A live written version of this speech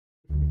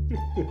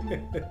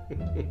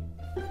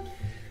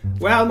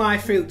Well, my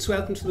fruits,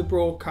 welcome to the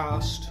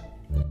broadcast.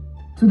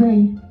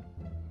 Today,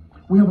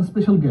 we have a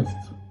special guest.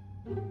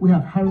 We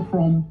have Harry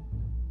from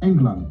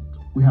England.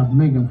 We have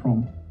Meghan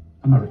from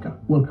America.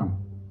 Welcome.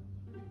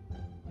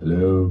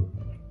 Hello.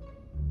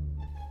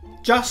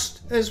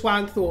 Just as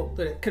one thought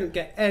that it couldn't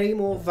get any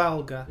more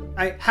vulgar.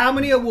 How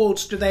many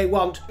awards do they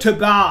want to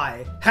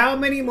buy? How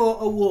many more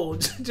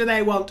awards do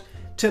they want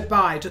to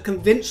buy to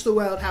convince the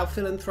world how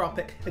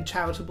philanthropic and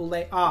charitable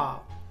they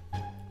are?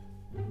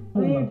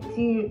 What?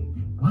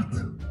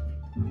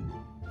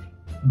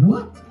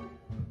 What?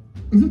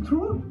 Is it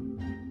true?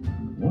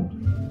 What?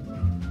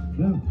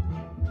 No.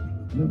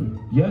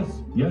 Yes,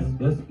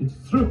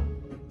 it's true.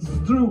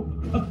 It's true.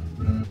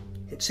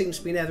 It seems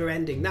to be never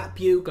ending. That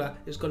bugler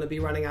is going to be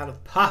running out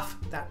of puff.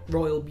 That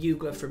royal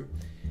bugler from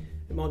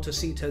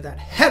Montecito, that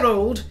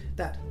herald,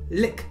 that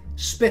lick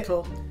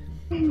spittle.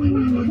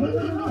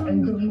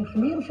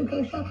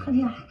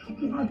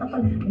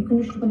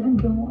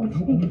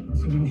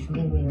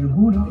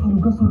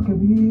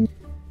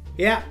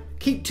 Yeah,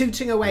 keep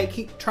tooting away,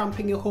 keep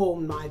trumping your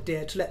horn, my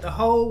dear, to let the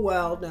whole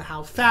world know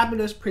how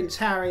fabulous Prince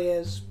Harry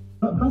is.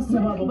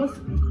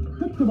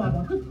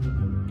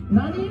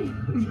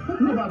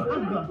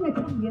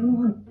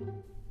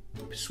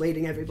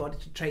 Persuading everybody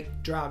to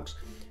take drugs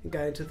and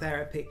go into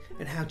therapy,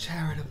 and how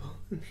charitable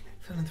and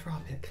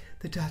philanthropic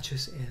the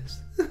Duchess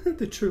is.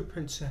 The true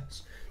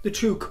princess, the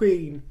true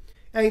queen.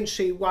 Ain't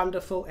she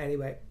wonderful?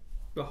 Anyway,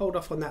 we'll hold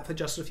off on that for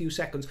just a few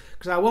seconds,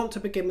 because I want to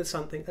begin with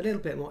something a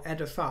little bit more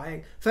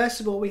edifying.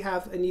 First of all, we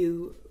have a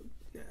new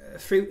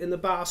fruit in the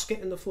basket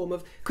in the form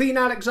of Queen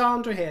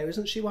Alexandra here.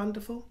 Isn't she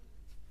wonderful?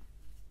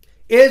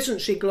 Isn't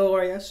she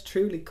glorious?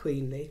 Truly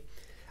queenly.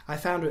 I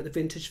found her at the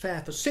vintage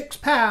fair for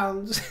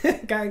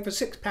 £6. Going for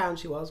 £6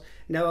 she was.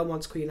 No one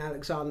wants Queen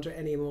Alexandra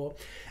anymore.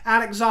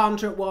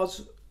 Alexandra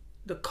was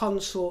the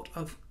consort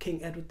of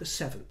King Edward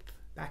VII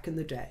back in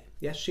the day.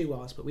 Yes, she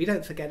was, but we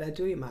don't forget her,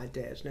 do we, my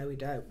dears? No, we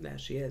don't. There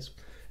she is,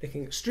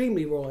 looking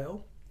extremely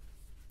royal.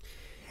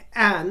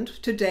 And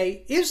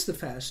today is the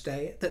first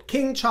day that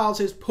King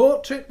Charles's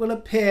portrait will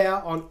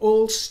appear on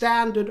all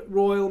standard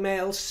Royal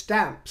Mail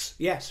stamps.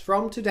 Yes,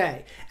 from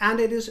today. And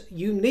it is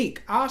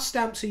unique. Our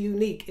stamps are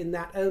unique in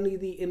that only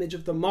the image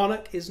of the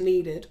monarch is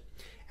needed,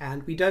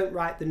 and we don't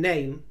write the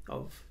name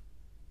of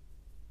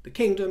the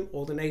kingdom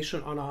or the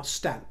nation on our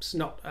stamps,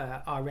 not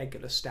our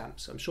regular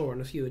stamps. I'm sure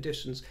on a few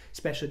editions,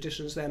 special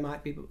editions there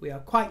might be, but we are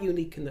quite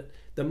unique in that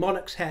the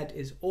monarch's head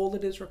is all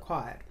that is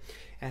required.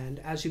 And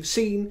as you've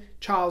seen,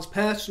 Charles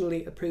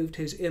personally approved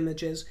his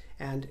images,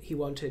 and he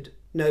wanted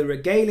no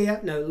regalia,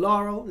 no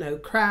laurel, no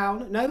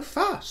crown, no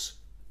fuss.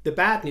 The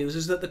bad news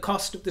is that the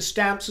cost of the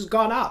stamps has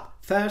gone up.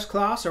 First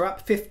class are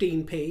up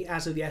 15p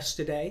as of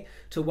yesterday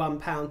to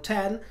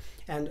 £1.10,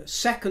 and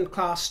second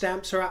class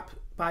stamps are up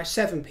by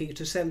 7p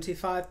to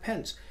 75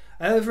 pence.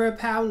 Over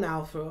 £1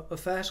 now for a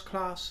first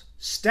class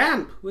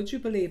stamp. Would you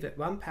believe it?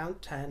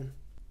 £1.10.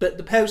 But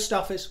the post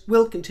office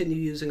will continue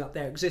using up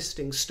their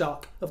existing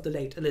stock of the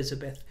late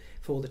Elizabeth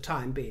for the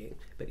time being.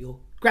 But you'll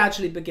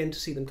gradually begin to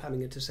see them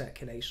coming into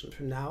circulation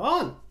from now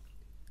on.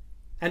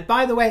 And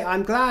by the way,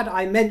 I'm glad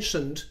I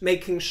mentioned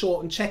making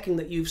sure and checking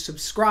that you've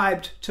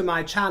subscribed to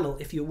my channel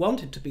if you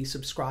wanted to be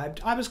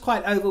subscribed. I was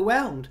quite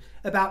overwhelmed.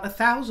 About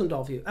 1,000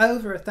 of you,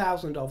 over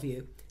 1,000 of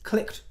you,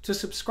 clicked to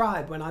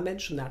subscribe when I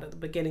mentioned that at the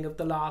beginning of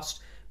the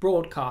last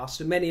broadcast.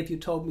 And many of you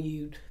told me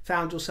you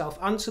found yourself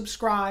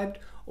unsubscribed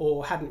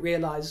or hadn't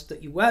realised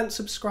that you weren't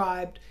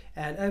subscribed,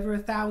 and over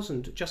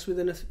 1,000 just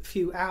within a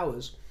few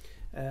hours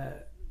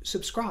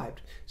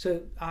subscribed.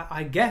 So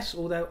I guess,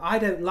 although I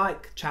don't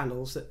like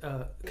channels that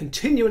are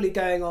continually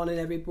going on in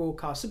every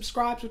broadcast,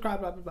 subscribe, blah,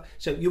 blah, blah.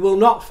 So you will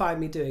not find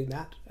me doing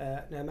that,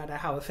 no matter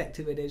how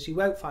effective it is. You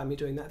won't find me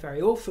doing that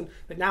very often,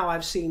 but now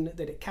I've seen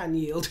that it can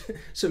yield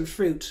some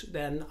fruit,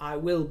 then I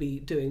will be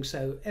doing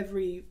so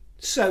every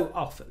so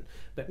often,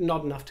 but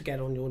not enough to get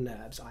on your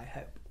nerves, I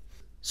hope.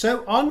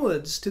 So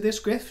onwards to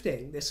this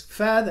grifting, this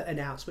further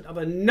announcement of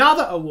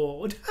another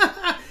award.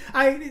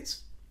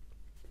 It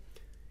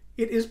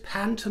is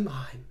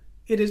pantomime.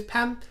 It is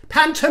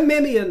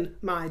pantomimian,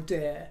 my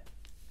dear.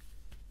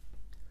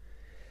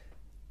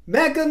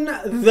 Meghan,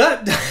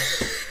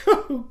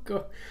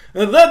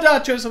 the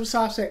Duchess of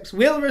Sussex,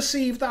 will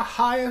receive the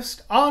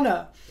highest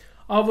honour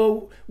of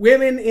a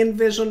Women in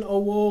Vision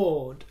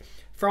award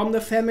from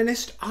the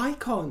feminist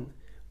icon,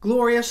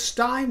 Gloria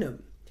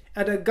Steinem,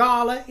 at a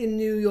gala in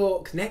New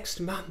York next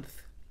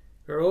month.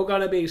 We're all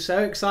going to be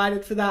so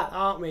excited for that,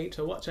 aren't we,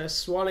 to watch her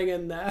swanning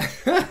in there.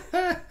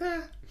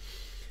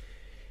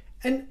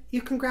 And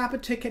you can grab a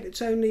ticket.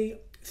 It's only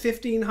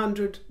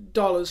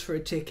 $1,500 for a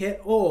ticket,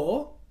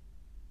 or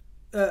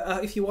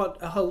if you want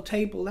a whole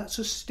table, that's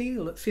a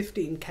steal at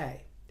 15k.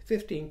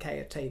 15k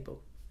a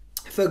table.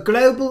 For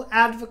global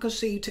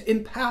advocacy to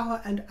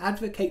empower and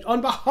advocate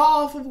on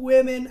behalf of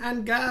women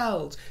and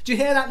girls. Do you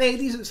hear that,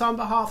 ladies? It's on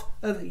behalf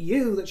of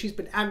you that she's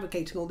been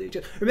advocating all these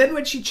years. Remember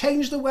when she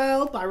changed the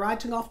world by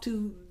writing off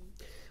to,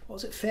 what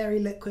was it, Fairy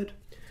Liquid?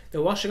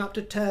 The washing up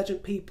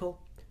detergent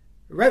people.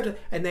 wrote,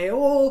 and they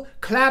all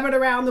clamoured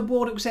around the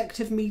board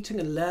executive meeting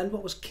and learned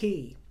what was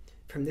key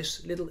from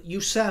this little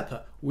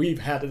usurper.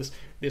 We've had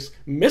this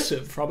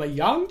missive from a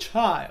young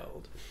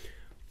child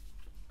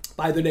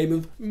by the name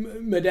of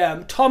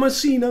Madame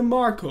Thomasina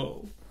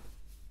Marco,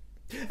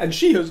 and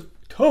she has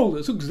told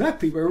us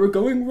exactly where we're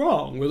going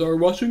wrong with our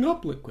washing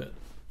up liquid,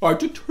 our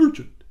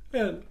detergent,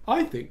 and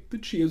I think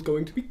that she is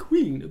going to be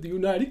Queen of the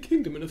United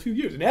Kingdom in a few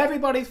years. And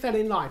everybody fell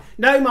in line.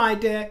 No, my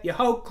dear, your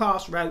whole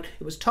class wrote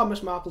it was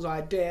Thomas Markle's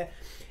idea,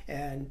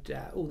 and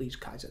all these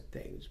kinds of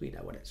things. We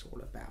know what it's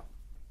all about.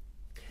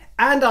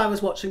 And I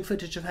was watching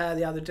footage of her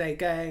the other day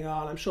going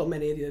on, I'm sure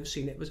many of you have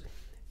seen it, was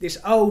this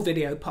old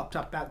video popped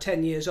up about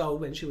 10 years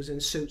old when she was in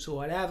Suits or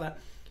whatever,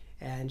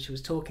 and she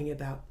was talking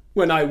about,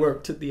 when I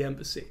worked at the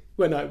embassy,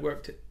 when I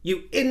worked at,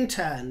 you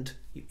interned,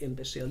 you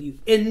imbecile, you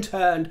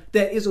interned.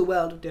 There is a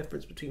world of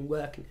difference between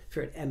working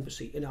for an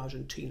embassy in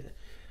Argentina.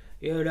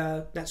 You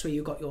know, that's where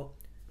you got your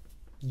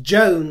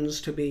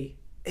Jones to be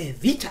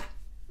Evita.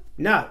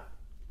 No.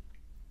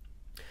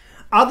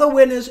 Other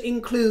winners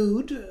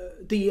include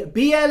the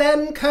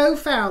BLM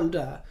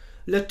co-founder,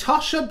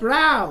 Latosha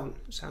Brown.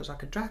 Sounds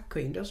like a drag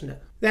queen, doesn't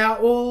it? They are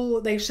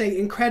all, they say,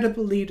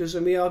 incredible leaders,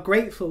 and we are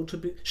grateful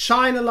to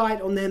shine a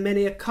light on their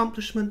many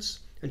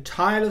accomplishments and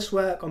tireless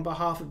work on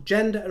behalf of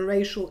gender and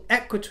racial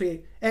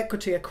equity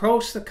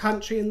across the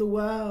country and the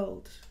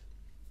world.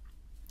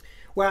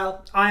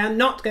 Well, I am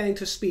not going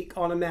to speak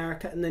on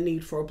America and the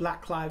need for a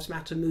Black Lives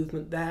Matter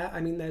movement there.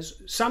 I mean,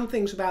 there's some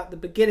things about the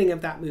beginning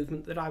of that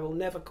movement that I will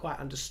never quite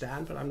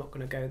understand, but I'm not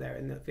going to go there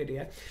in the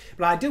video.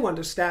 But I do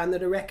understand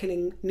that a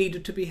reckoning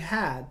needed to be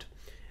had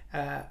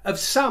of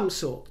some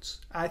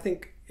sorts. I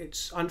think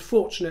it's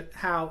unfortunate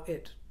how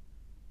it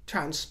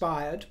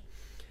transpired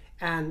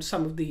and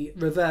some of the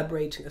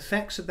reverberating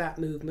effects of that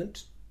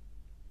movement.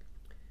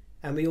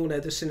 And we all know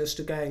the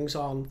sinister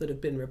goings-on that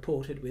have been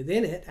reported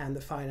within it and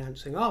the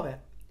financing of it.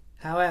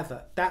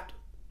 However, that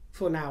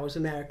for now is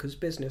America's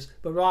business.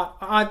 But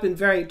I've been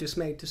very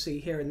dismayed to see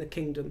here in the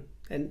kingdom,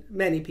 and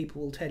many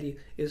people will tell you,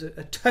 is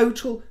a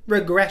total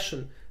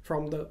regression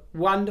from the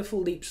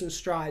wonderful leaps and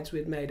strides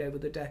we've made over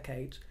the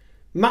decades.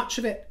 Much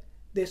of it,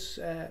 this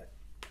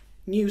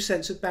new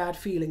sense of bad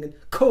feeling and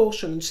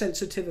caution and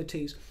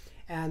sensitivities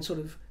and sort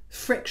of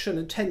friction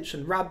and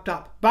tension rubbed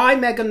up by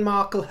Meghan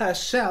Markle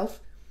herself,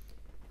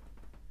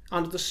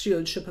 under the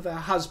stewardship of her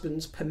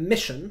husband's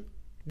permission,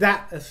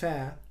 that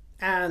affair,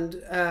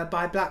 and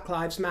by Black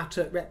Lives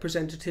Matter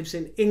representatives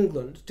in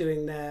England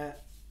doing their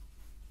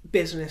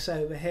business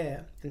over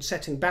here and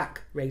setting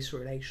back race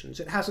relations.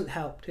 It hasn't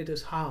helped, it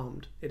has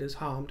harmed, it has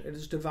harmed, it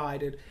has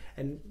divided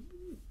and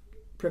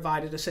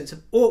provided a sense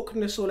of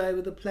awkwardness all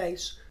over the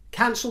place,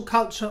 cancel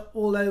culture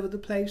all over the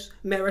place,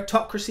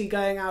 meritocracy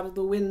going out of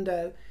the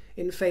window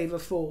in favour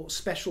for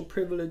special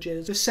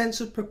privileges. The sense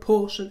of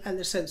proportion and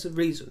the sense of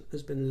reason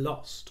has been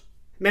lost.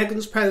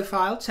 Meghan's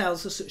profile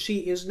tells us that she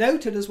is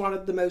noted as one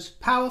of the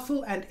most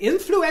powerful and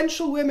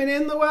influential women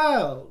in the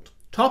world,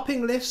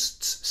 topping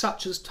lists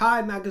such as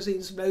Time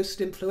magazine's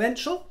most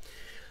influential,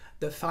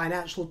 the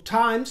Financial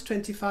Times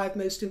 25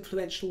 most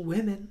influential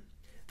women,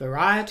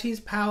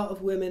 Variety's Power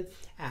of Women,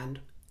 and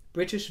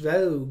British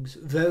Vogue's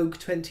Vogue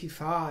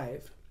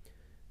 25.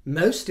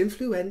 Most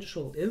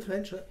influential.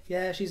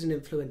 Yeah, she's an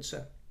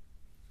influencer.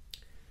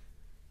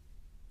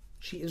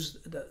 She is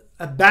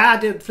a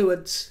bad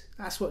influence.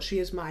 That's what she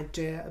is, my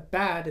dear, a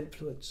bad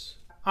influence.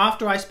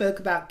 After I spoke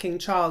about King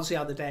Charles the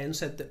other day and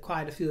said that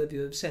quite a few of you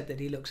have said that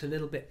he looks a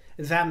little bit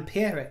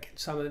vampiric in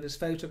some of his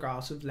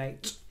photographs of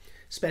late,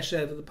 especially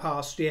over the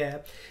past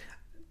year,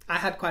 I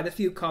had quite a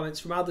few comments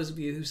from others of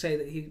you who say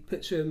that he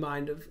puts you in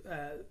mind of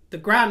the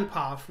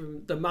grandpa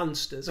from the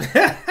Munsters. And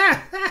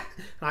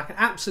I can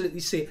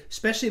absolutely see it,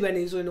 especially when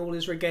he's in all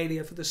his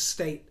regalia for the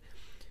state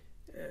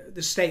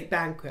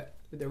banquet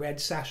with the red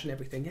sash and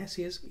everything. Yes,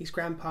 he is. He's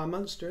Grandpa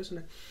Munster,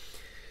 isn't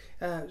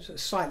he?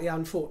 Slightly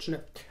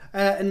unfortunate.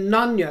 And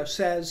Nunya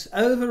says,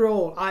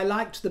 overall, I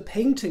liked the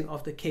painting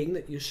of the king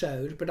that you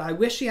showed, but I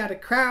wish he had a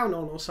crown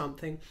on or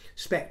something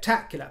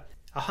spectacular.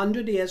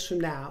 100 years from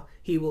now,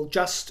 he will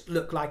just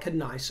look like a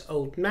nice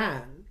old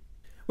man.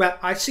 Well,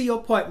 I see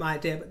your point, my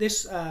dear, but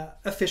this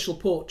official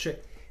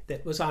portrait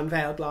that was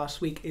unveiled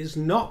last week is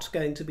not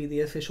going to be the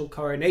official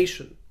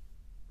coronation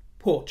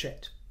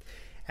portrait.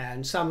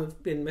 And some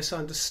have been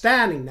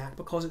misunderstanding that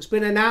because it's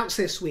been announced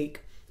this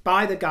week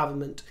by the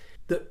government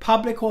that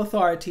public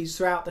authorities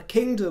throughout the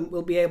kingdom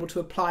will be able to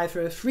apply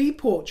for a free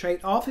portrait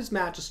of His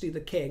Majesty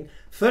the King,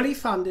 fully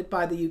funded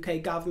by the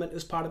UK government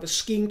as part of a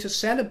scheme to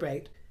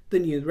celebrate the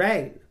new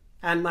reign.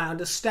 And my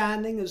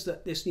understanding is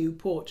that this new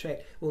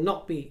portrait will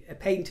not be a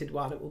painted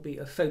one, it will be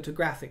a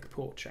photographic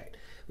portrait,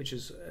 which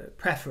is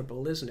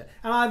preferable, isn't it?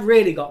 And I've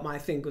really got my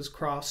fingers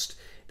crossed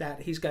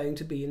that he's going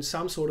to be in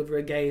some sort of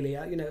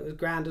regalia, you know, as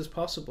grand as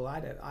possible. I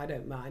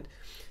don't mind.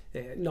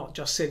 Not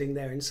just sitting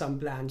there in some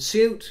bland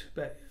suit,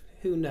 but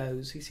who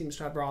knows? He seems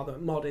to have rather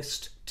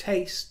modest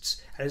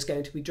tastes and is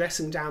going to be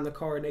dressing down the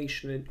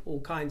coronation in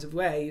all kinds of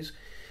ways.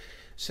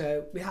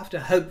 So we have to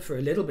hope for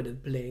a little bit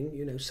of bling,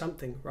 you know,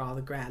 something rather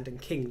grand and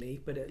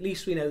kingly, but at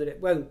least we know that it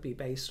won't be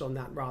based on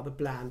that rather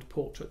bland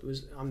portrait that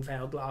was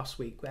unveiled last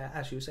week, where,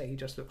 as you say, he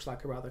just looks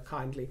like a rather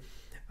kindly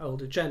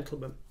older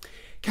gentleman.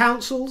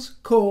 Councils,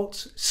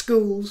 courts,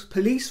 schools,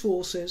 police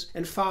forces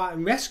and fire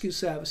and rescue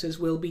services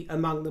will be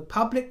among the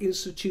public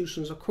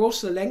institutions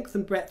across the length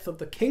and breadth of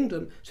the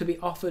kingdom to be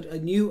offered a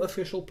new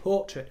official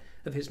portrait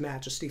of His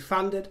Majesty,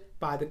 funded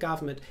by the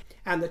government.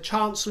 And the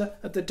Chancellor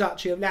of the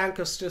Duchy of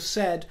Lancaster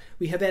said,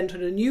 "We have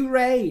entered a new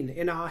reign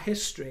in our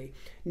history.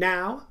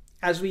 Now,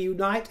 as we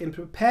unite in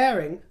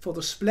preparing for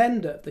the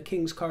splendour of the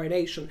King's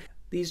coronation,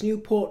 these new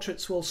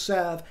portraits will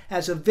serve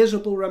as a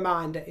visible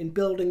reminder in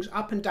buildings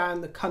up and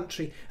down the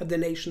country of the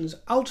nation's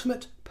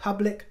ultimate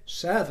public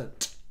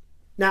servant."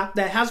 Now,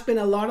 there has been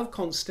a lot of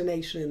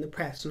consternation in the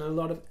press and a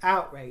lot of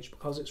outrage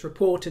because it's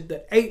reported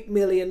that £8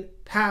 million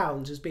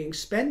is being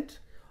spent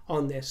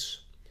on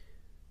this,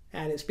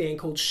 and it's being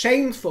called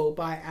shameful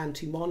by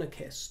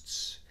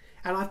anti-monarchists.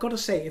 And I've got to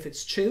say, if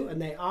it's true and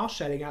they are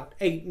shelling out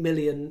 £8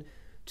 million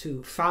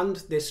to fund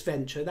this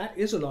venture, that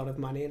is a lot of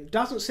money and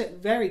doesn't sit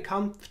very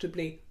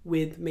comfortably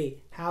with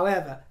me.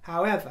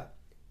 However,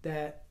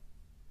 there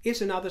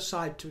is another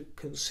side to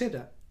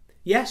consider.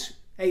 Yes,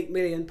 £8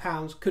 million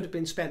could have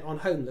been spent on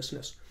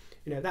homelessness.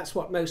 You know, that's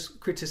what most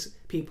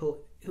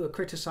people who are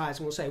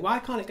criticising will say. Why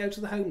can't it go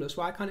to the homeless?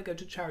 Why can't it go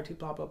to charity?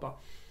 Blah, blah, blah.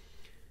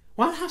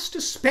 One has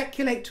to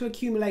speculate to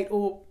accumulate,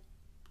 or,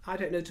 I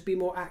don't know, to be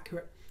more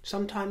accurate,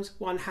 sometimes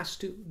one has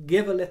to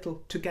give a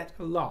little to get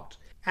a lot.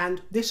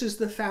 And this is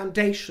the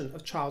foundation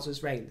of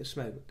Charles's reign, this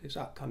moment, this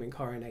upcoming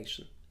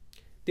coronation.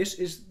 This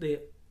is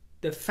the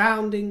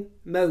founding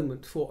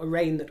moment for a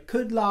reign that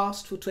could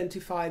last for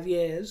 25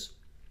 years,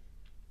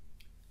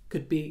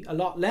 could be a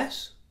lot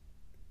less,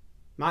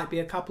 might be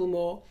a couple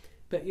more,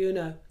 but you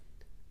know,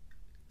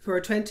 for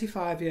a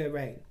 25-year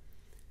reign.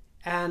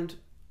 And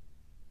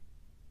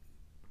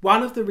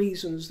one of the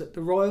reasons that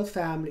the royal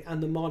family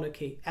and the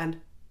monarchy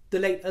and the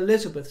late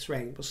Elizabeth's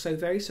reign was so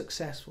very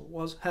successful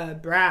was her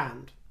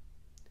brand.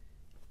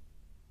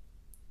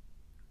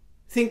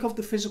 Think of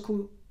the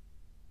physical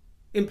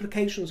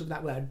implications of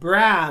that word.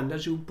 Brand,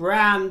 as you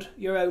brand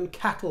your own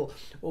cattle,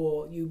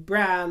 or you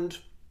brand,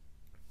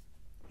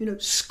 you know,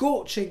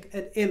 scorching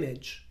an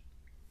image,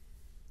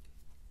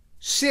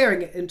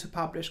 searing it into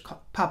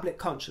public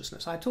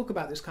consciousness. I talk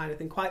about this kind of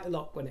thing quite a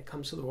lot when it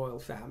comes to the royal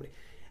family.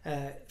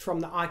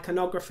 From the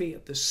iconography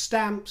of the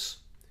stamps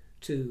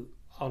to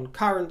on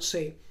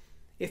currency.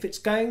 If it's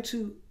going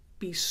to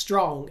be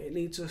strong, it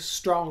needs a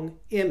strong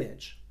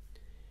image.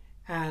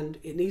 And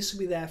it needs to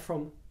be there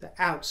from the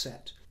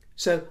outset.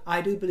 So I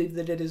do believe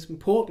that it is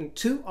important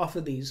to offer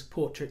these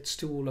portraits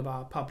to all of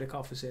our public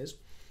offices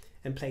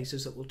and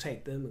places that will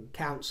take them, and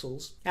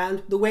councils.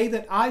 And the way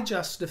that I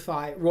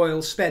justify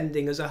royal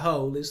spending as a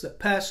whole is that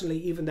personally,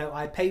 even though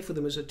I pay for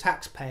them as a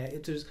taxpayer,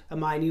 it is a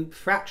minute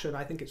fraction.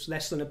 I think it's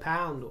less than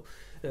 £1 or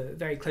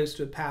very close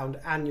to £1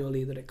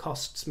 annually that it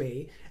costs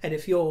me. And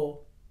if you're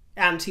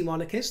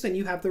anti-monarchist, then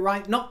you have the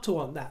right not to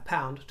want that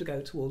pound to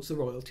go towards the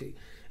royalty,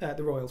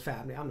 the royal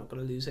family. I'm not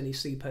going to lose any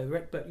sleep over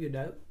it, but you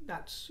know,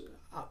 that's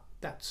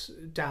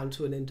down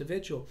to an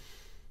individual.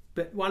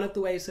 But one of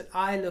the ways that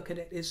I look at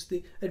it is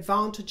the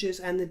advantages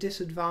and the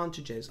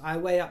disadvantages. I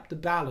weigh up the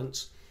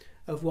balance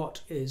of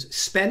what is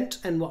spent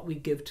and what we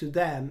give to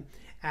them,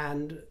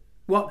 and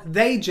what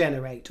they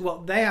generate,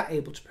 what they are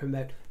able to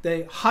promote.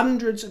 The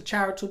hundreds of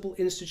charitable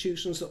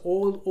institutions that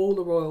all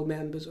the royal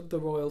members of the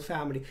royal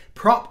family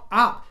prop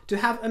up to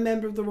have a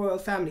member of the royal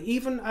family,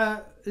 even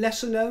a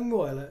lesser known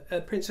royal, a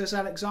Princess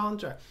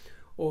Alexandra,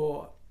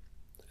 or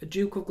a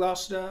Duke of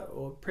Gloucester,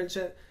 or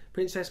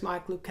Princess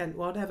Michael of Kent,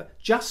 whatever.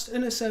 Just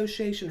an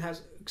association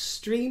has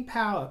extreme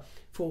power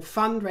for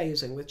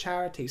fundraising with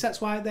charities. That's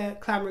why they're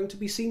clamouring to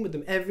be seen with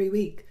them every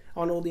week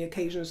on all the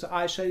occasions that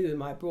I show you in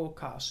my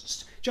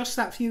broadcasts. Just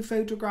that few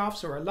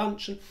photographs or a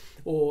luncheon,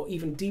 or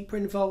even deeper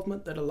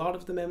involvement that a lot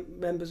of the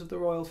members of the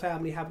royal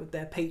family have with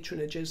their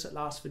patronages that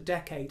last for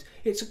decades.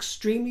 It's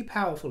extremely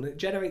powerful, and it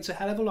generates a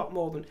hell of a lot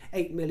more than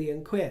 £8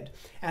 million.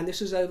 And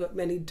this is over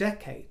many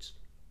decades.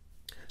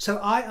 So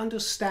I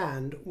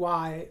understand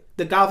why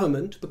the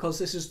government, because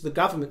this is the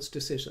government's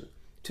decision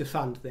to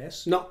fund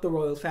this, not the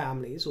royal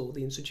families or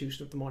the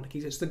institution of the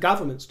monarchies, it's the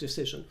government's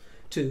decision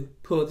to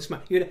pour this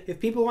money. You know, if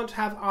people want to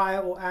have ire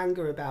or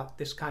anger about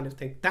this kind of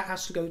thing, that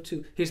has to go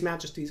to His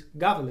Majesty's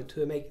government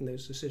who are making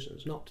those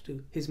decisions, not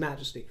to His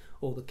Majesty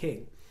or the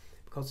King,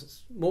 because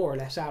it's more or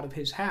less out of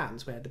his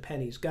hands where the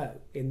pennies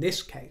go in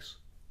this case.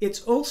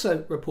 It's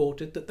also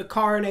reported that the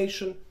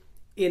coronation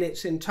in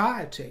its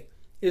entirety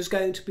is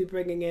going to be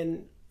bringing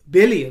in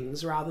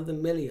billions rather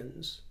than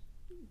millions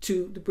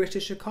to the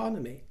British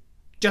economy.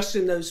 Just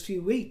in those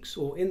few weeks,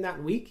 or in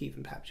that week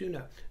even, perhaps, you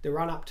know, the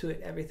run up to it,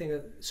 everything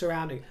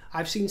surrounding.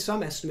 I've seen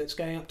some estimates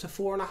going up to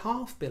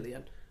 £4.5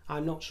 billion.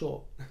 I'm not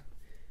sure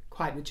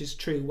quite which is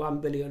true,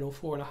 1 billion or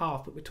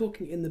 4.5, but we're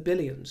talking in the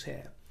billions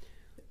here.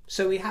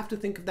 So we have to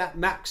think of that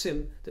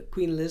maxim that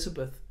Queen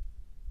Elizabeth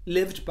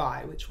lived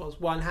by, which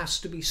was one has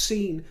to be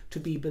seen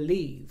to be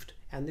believed.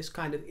 And this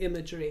kind of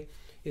imagery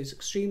is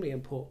extremely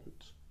important.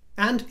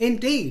 And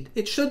indeed,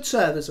 it should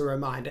serve as a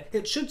reminder.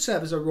 It should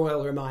serve as a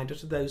royal reminder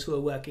to those who are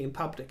working in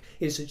public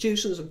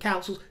institutions and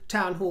councils,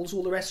 town halls,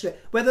 all the rest of it,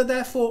 whether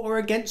they're for or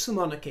against the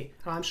monarchy.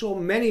 And I'm sure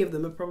many of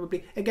them are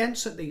probably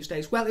against it these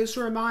days. Well, it's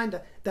a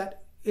reminder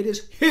that it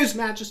is His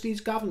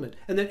Majesty's government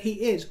and that he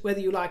is,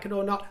 whether you like it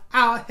or not,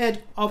 our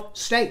head of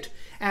state.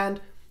 And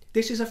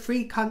this is a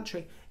free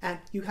country and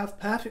you have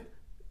perfect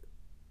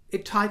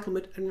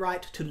entitlement and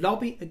right to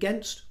lobby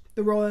against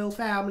the royal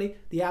family,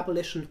 the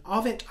abolition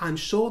of it. I'm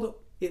sure that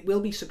it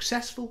will be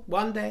successful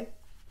one day.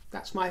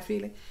 That's my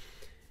feeling.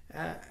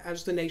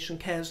 As the nation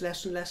cares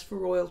less and less for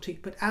royalty.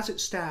 But as it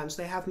stands,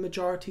 they have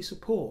majority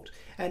support.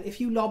 And if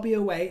you lobby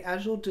away,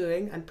 as you're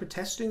doing, and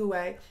protesting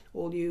away,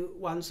 all you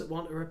ones that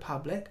want a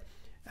republic,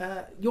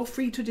 you're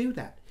free to do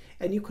that.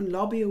 And you can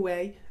lobby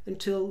away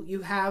until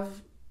you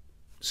have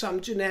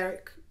some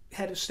generic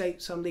head of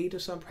state, some leader,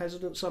 some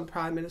president, some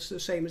prime minister, the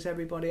same as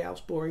everybody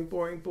else, boring,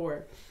 boring,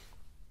 boring,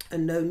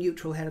 and no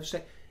neutral head of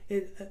state.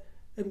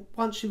 And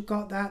once you've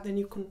got that, then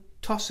you can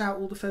toss out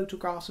all the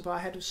photographs of our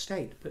head of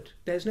state. But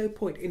there's no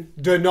point in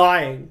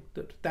denying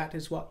that that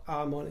is what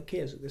our monarchy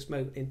is at this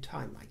moment in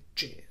time, my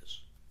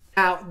dears.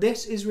 Now,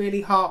 this is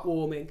really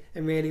heartwarming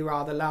and really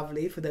rather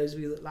lovely for those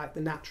of you that like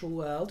the natural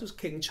world, as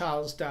King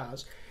Charles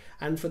does.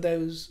 And for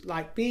those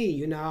like me,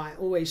 you know, I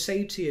always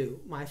say to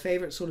you, my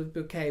favourite sort of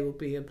bouquet will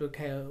be a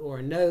bouquet or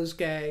a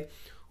nosegay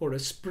or a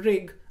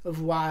sprig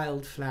of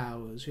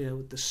wildflowers, you know,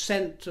 with the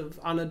scent of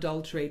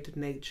unadulterated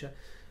nature.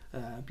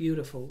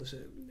 Beautiful,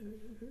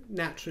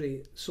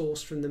 naturally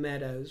sourced from the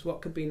meadows.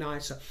 What could be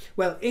nicer?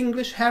 Well,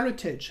 English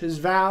Heritage has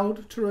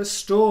vowed to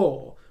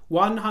restore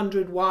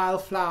 100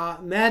 wildflower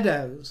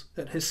meadows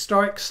at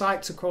historic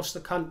sites across the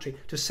country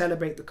to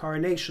celebrate the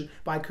coronation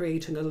by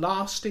creating a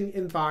lasting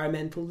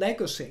environmental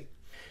legacy.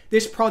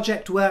 This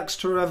project works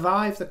to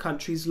revive the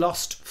country's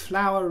lost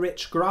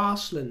flower-rich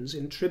grasslands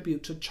in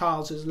tribute to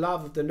Charles's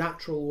love of the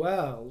natural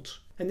world.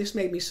 And this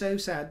made me so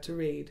sad to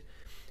read.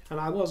 And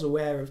I was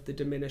aware of the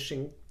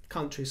diminishing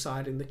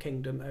countryside in the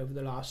kingdom over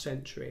the last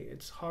century.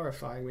 It's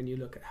horrifying when you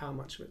look at how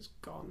much of it's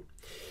gone.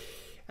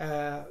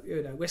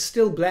 You know, we're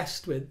still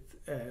blessed with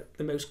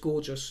the most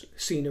gorgeous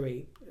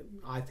scenery,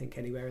 I think,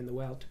 anywhere in the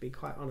world, to be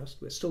quite honest.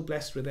 We're still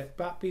blessed with it,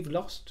 but we've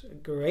lost a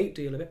great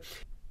deal of it.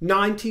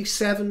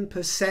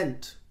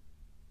 97%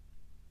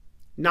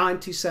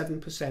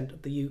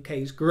 of the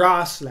UK's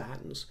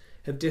grasslands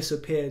have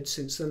disappeared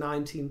since the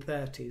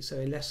 1930s,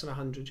 so in less than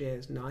 100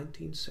 years,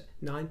 97%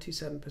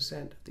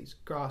 of these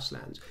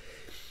grasslands.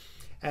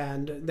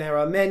 And there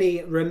are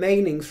many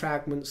remaining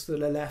fragments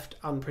that are left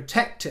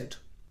unprotected.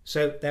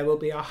 So there will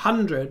be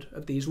 100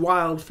 of these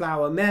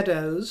wildflower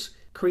meadows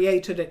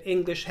created at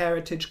English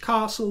heritage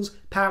castles,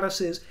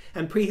 palaces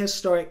and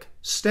prehistoric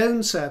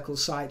stone circle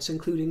sites,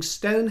 including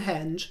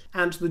Stonehenge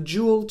and the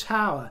Jewel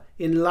Tower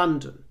in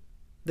London.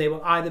 They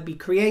will either be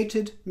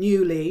created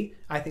newly,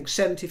 I think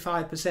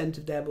 75%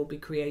 of them will be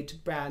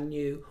created brand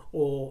new,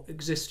 or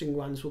existing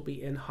ones will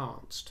be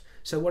enhanced.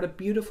 So what a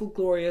beautiful,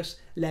 glorious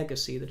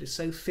legacy that is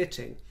so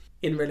fitting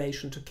in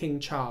relation to King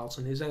Charles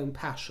and his own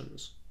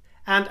passions.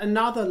 And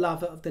another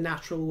lover of the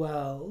natural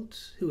world,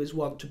 who is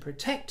wont to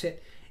protect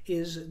it,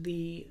 is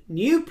the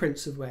new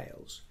Prince of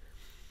Wales.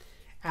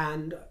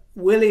 And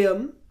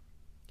William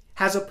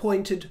has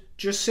appointed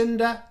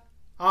Jacinda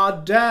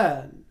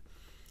Ardern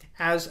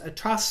as a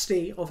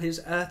trustee of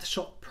his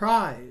Earthshot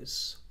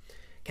Prize.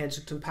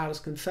 Kensington Palace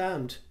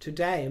confirmed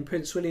today, and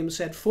Prince William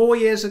said 4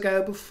 years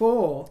ago,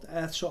 before the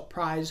Earthshot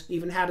Prize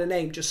even had a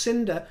name,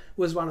 Jacinda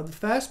was one of the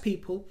first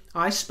people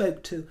I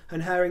spoke to,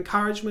 and her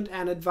encouragement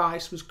and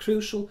advice was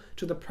crucial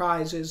to the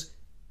prize's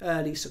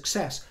early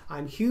success.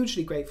 I'm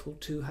hugely grateful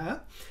to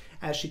her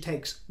as she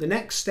takes the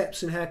next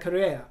steps in her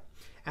career.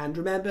 And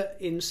remember,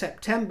 in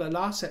September,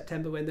 last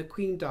September, when the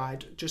Queen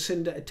died,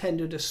 Jacinda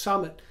attended a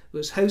summit that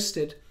was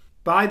hosted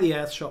by the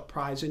Earthshot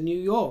Prize in New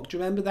York. Do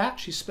you remember that?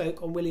 She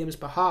spoke on William's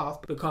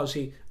behalf because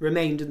he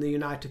remained in the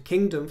United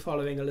Kingdom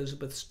following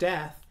Elizabeth's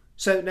death.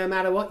 So no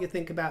matter what you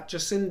think about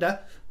Jacinda,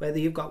 whether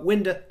you've got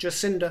Winder,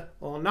 Jacinda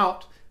or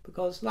not,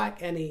 because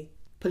like any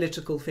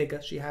political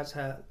figure, she has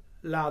her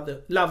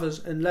lovers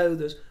and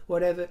loathers.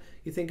 Whatever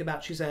you think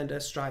about, she's earned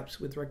her stripes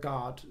with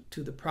regard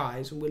to the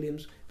prize, and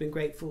William's been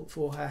grateful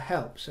for her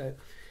help. So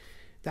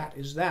that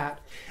is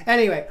that.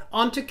 Anyway,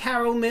 on to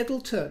Carol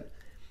Middleton,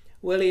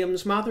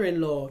 William's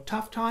mother-in-law.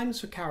 Tough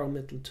times for Carol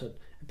Middleton,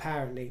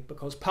 apparently,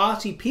 because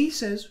Party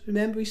Pieces,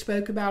 remember we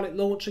spoke about it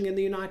launching in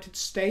the United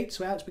States?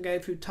 Well, it's been going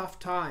through tough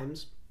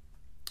times.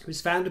 It was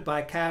founded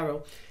by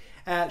Carol.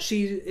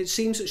 It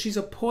seems that she's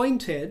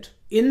appointed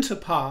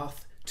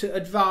Interpath to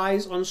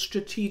advise on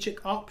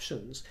strategic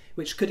options,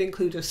 which could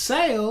include a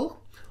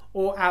sale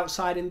or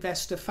outside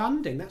investor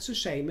funding. That's a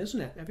shame, isn't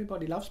it?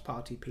 Everybody loves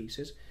Party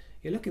Pieces.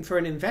 You're looking for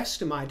an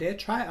investor, my dear,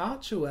 try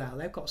Archerwell.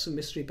 They've got some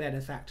mystery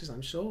benefactors,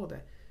 I'm sure.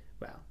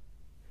 Well,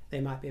 they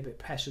might be a bit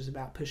precious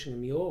about pushing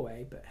them your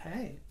way, but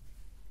hey.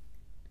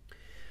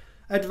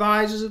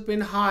 Advisors have been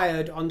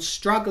hired on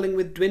struggling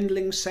with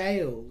dwindling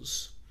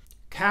sales.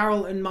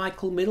 Carol and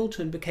Michael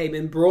Middleton became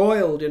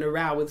embroiled in a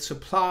row with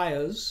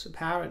suppliers,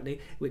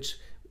 apparently, which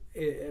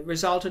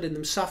resulted in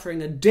them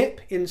suffering a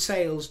dip in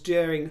sales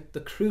during the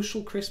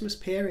crucial Christmas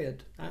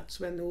period. That's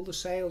when all the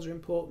sales are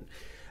important.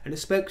 And a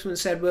spokesman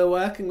said, "We're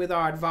working with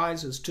our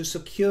advisors to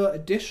secure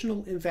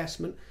additional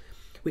investment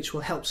which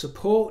will help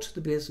support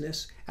the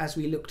business as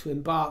we look to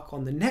embark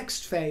on the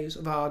next phase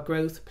of our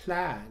growth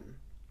plan."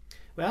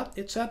 Well,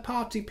 it's her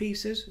party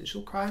pieces, and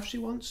she'll cry if she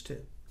wants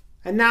to.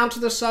 And now to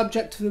the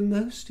subject of the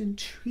most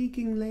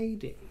intriguing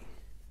lady,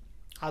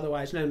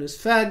 otherwise known as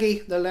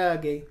Fergie the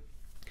Lurgy.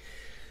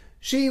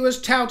 She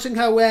was touting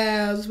her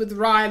wares with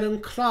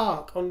Ryland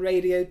Clark on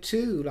Radio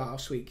 2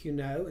 last week, you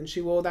know, and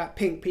she wore that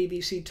pink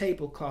PVC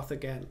tablecloth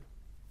again.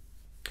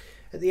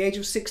 At the age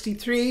of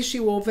 63, she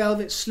wore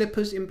velvet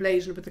slippers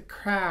emblazoned with a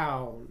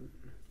crown.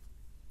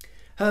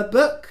 Her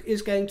book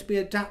is going to be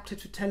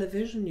adapted for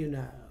television, you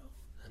know.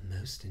 The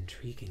most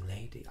intriguing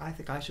lady. I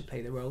think I should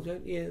play the role,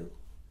 don't you?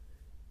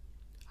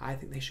 I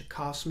think they should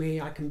cast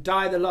me. I can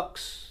dye the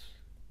locks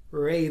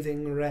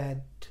raving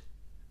red.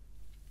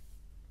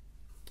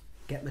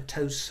 Get my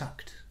toes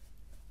sucked.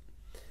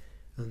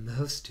 The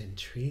most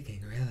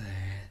intriguing, really.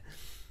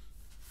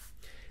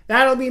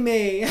 That'll be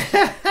me.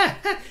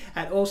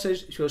 And also,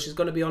 she's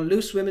going to be on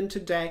Loose Women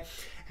today.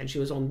 And she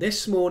was on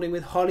This Morning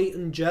with Holly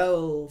and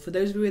Joel. For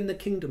those of you in the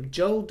kingdom,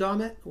 Joel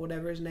Dommett, or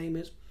whatever his name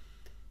is.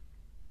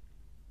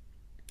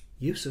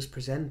 Useless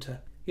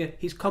presenter. Yeah,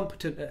 he's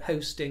competent at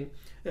hosting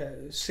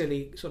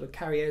silly sort of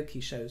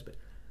karaoke shows, but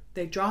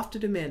they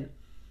drafted him in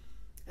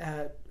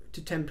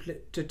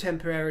to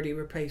temporarily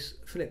replace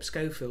Philip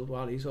Schofield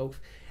while he's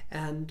off,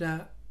 and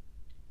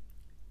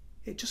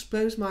it just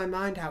blows my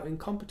mind how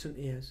incompetent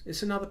he is.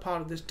 It's another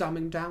part of this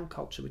dumbing down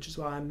culture, which is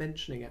why I'm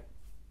mentioning it.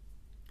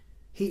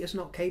 He is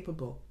not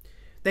capable.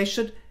 They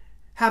should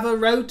have a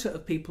rota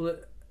of people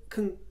that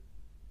can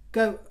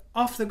go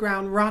off the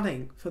ground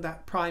running for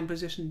that prime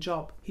position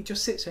job. He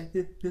just sits there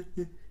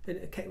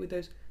with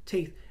those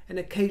teeth and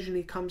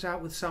occasionally comes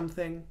out with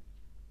something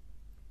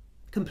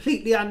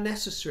completely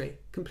unnecessary.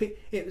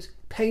 It was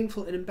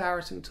painful and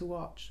embarrassing to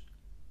watch.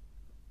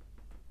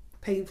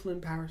 Painful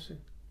and embarrassing.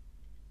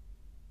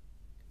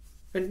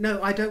 And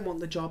no, I don't want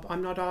the job.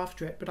 I'm not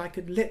after it. But I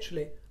could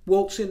literally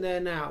waltz in there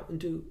now and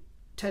do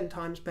 10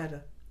 times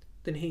better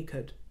than he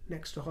could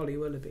next to Holly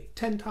Willoughby.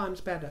 10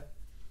 times better.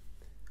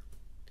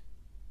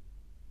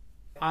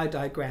 I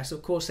digress.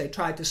 Of course, they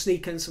tried to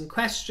sneak in some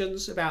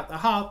questions about the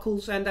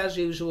Harkles, and as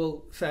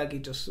usual,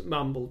 Fergie just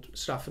mumbled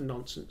stuff and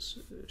nonsense.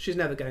 She's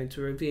never going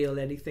to reveal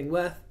anything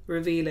worth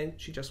revealing.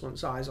 She just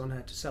wants eyes on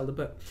her to sell the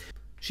book.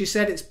 She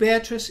said it's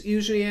Beatrice,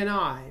 Eugenie and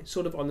I,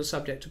 sort of on the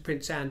subject of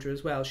Prince Andrew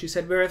as well. She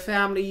said, "We're a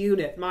family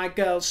unit. My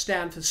girls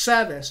stand for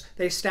service.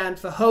 They stand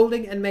for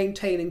holding and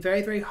maintaining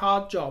very, very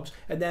hard jobs,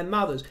 and they're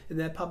mothers and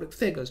they're public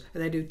figures,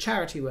 and they do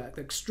charity work.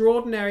 They're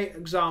extraordinary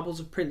examples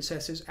of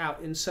princesses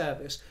out in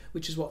service,"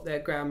 which is what their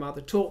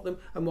grandmother taught them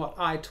and what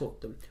I taught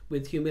them,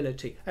 with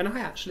humility. And I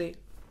actually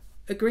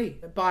agree.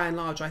 By and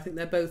large, I think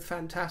they're both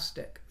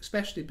fantastic,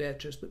 especially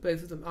Beatrice, but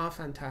both of them are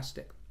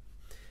fantastic.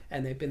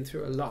 And they've been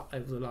through a lot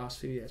over the last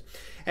few years.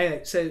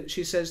 Anyway, so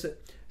she says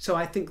that, "So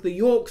I think the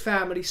York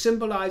family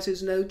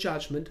symbolises no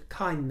judgment,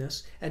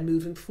 kindness, and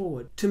moving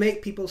forward. To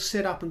make people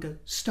sit up and go,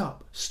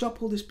 stop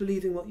all this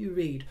believing what you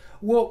read.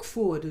 Walk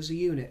forward as a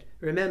unit.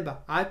 Remember,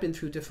 I've been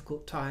through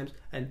difficult times,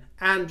 and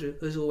Andrew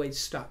has always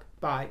stuck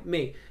by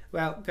me."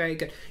 Well, very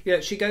good. You know,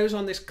 she goes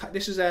on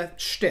this is a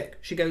shtick.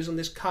 She goes on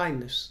this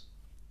kindness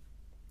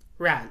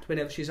rant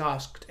whenever she's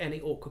asked any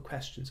awkward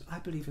questions. I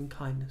believe in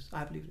kindness.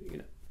 I believe, you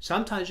know.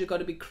 Sometimes you've got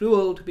to be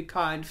cruel to be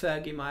kind,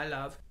 Fergie, my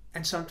love.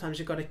 And sometimes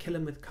you've got to kill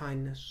him with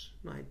kindness,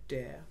 my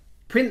dear.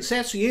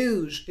 Princess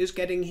Hughes is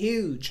getting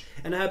huge,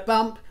 and her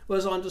bump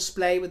was on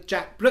display with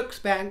Jack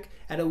Brooksbank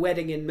at a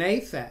wedding in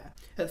Mayfair.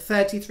 At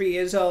 33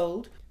 years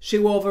old, she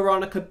wore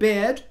Veronica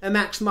Beard, a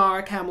Max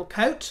Mara camel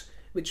coat,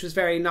 which was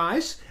very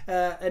nice,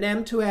 an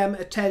M2M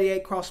Atelier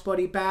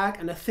crossbody bag,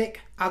 and a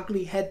thick,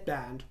 ugly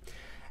headband.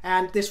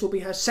 And this will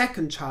be her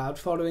second child,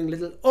 following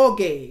little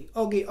Augie.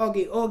 Augie,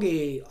 Augie,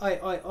 Augie. Oi,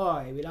 oi,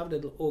 oi. We love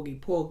little Augie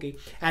Porgy.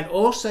 And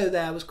also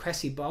there was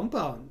Cressy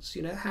Bonbons.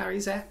 You know,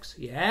 Harry's ex?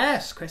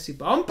 Yes, Cressy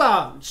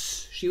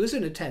Bonbons. She was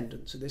in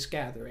attendance at this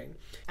gathering.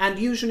 And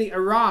usually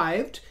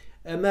arrived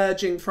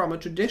emerging from a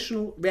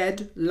traditional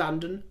red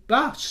London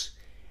bus.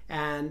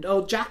 And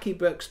old Jackie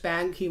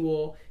Brooksbank, he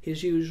wore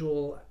his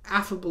usual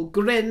affable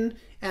grin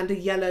and a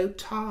yellow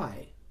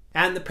tie.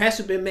 And the press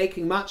have been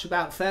making much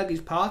about Fergie's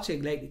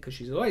partying lately, because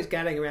she's always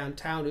gadding around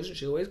town, isn't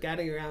she? Always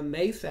gadding around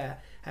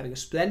Mayfair, having a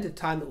splendid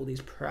time at all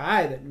these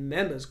private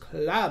members'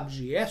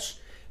 clubs, yes,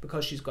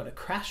 because she's got a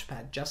crash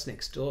pad just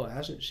next door,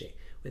 hasn't she?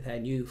 With her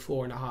new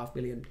 £4.5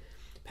 million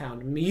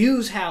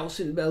Muse house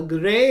in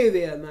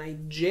Belgravia, my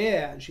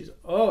dear. And she's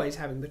always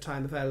having the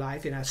time of her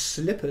life in her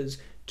slippers,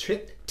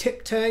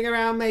 tiptoeing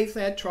around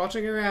Mayfair,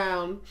 trotting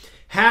around.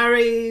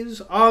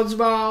 Harry's,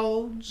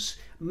 Oswald's,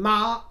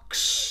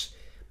 Mark's,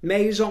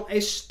 Maison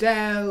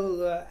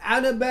Estelle,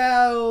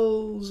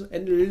 Annabelle's,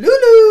 and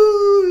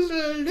Lulu's,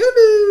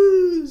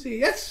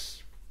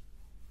 yes.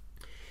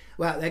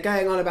 Well, they're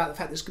going on about the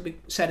fact this could be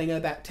setting her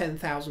about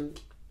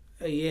 10,000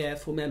 a year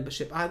for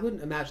membership. I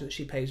wouldn't imagine that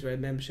she pays her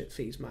own membership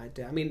fees, my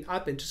dear. I mean,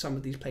 I've been to some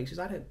of these places.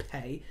 I don't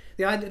pay.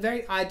 The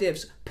very idea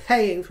of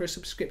paying for a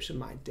subscription,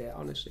 my dear,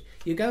 honestly.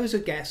 You go as a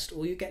guest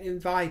or you get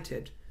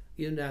invited,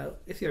 you know,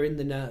 if you're in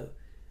the know.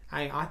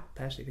 I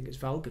personally think it's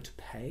vulgar to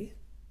pay.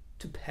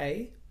 To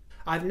pay.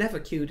 I've never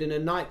queued in a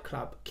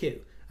nightclub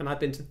queue, and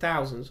I've been to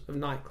thousands of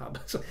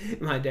nightclubs,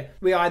 my dear.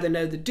 We either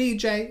know the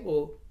DJ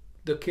or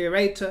the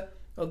curator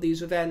of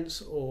these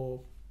events or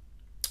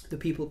the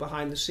people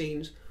behind the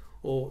scenes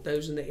or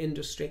those in the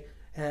industry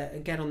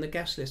and get on the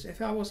guest list.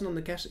 If I wasn't on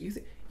the guest list,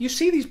 you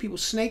see these people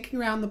snaking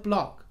around the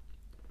block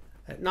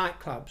at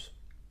nightclubs.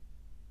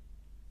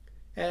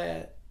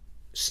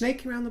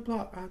 Snaking around the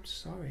block, I'm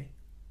sorry.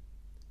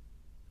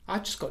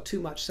 I've just got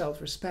too much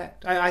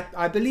self-respect.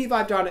 I believe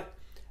I've done it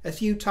a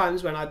few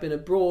times when I've been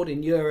abroad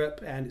in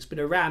Europe and it's been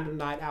a random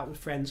night out with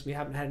friends and we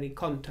haven't had any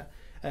contact,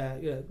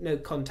 no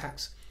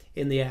contacts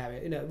in the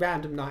area,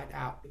 random night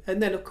out.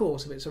 And then, of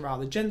course, if it's a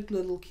rather gentle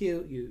little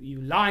queue, you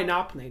line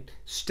up and they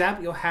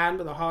stab your hand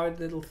with a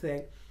hard little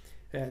thing.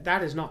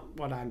 That is not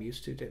what I'm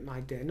used to, my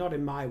dear. Not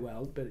in my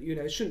world, but,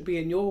 it shouldn't be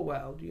in your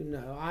world,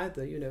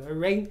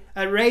 either.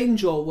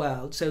 Arrange your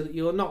world so that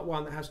you're not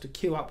one that has to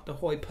queue up the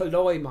hoi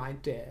polloi, my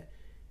dear.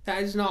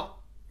 That is not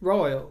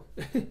royal.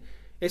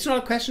 It's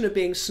not a question of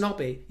being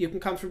snobby. You can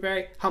come from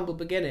very humble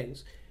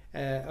beginnings.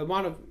 And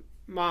one of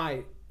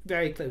my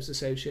very close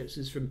associates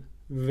is from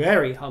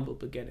very humble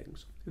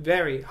beginnings.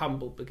 Very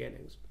humble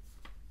beginnings.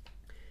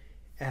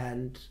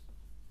 And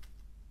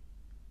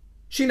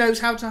she knows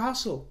how to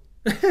hustle.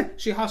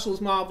 She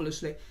hustles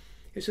marvellously.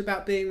 It's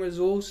about being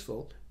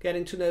resourceful,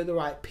 getting to know the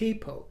right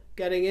people,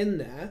 getting in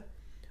there,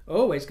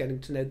 always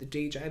getting to know the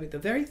DJ. I mean, the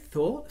very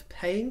thought of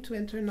paying to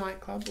enter a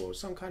nightclub or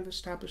some kind of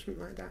establishment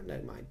like that, no,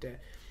 my dear.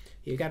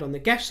 You get on the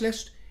guest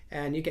list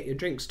and you get your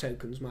drinks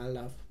tokens, my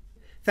love.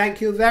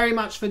 Thank you very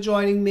much for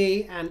joining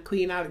me, and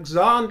Queen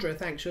Alexandra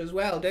thanks you as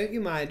well, don't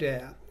you, my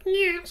dear?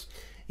 Yes.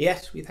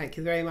 Yes, we thank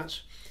you very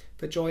much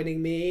for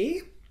joining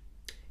me.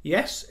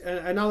 Yes,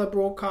 another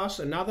broadcast,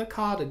 another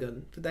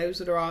cardigan. For those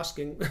that are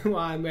asking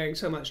why I'm wearing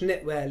so much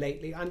knitwear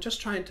lately, I'm just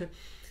trying to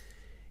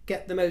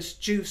get the most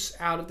juice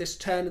out of this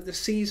turn of the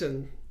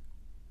season.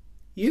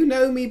 You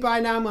know me by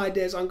now, my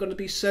dears. I'm going to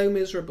be so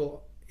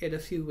miserable in a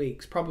few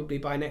weeks, probably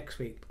by next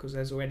week, because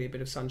there's already a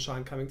bit of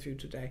sunshine coming through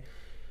today.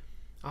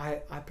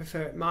 I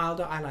prefer it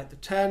milder. I like the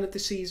turn of the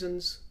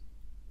seasons,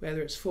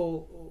 whether it's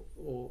fall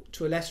or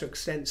to a lesser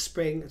extent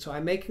spring. So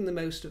I'm making the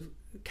most of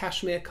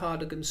cashmere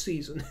cardigan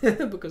season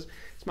because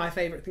it's my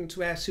favourite thing to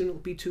wear. Soon it will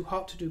be too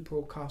hot to do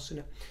broadcasts in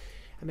it.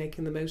 I'm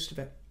making the most of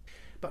it.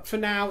 But for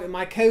now, in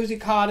my cosy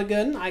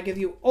cardigan, I give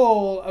you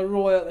all a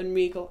royal and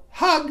regal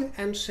hug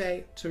and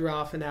say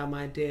ta-ra for now,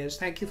 my dears.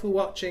 Thank you for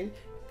watching.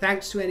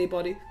 Thanks to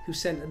anybody who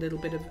sent a little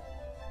bit of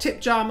tip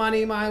jar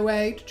money my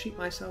way to treat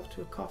myself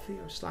to a coffee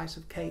or a slice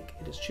of cake.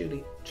 It is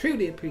truly,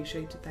 truly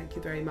appreciated. Thank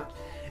you very much.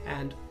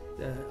 And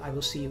I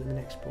will see you in the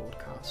next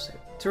broadcast. So,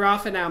 ta-ra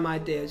for now, my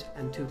dears,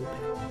 and toodle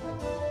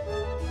pip.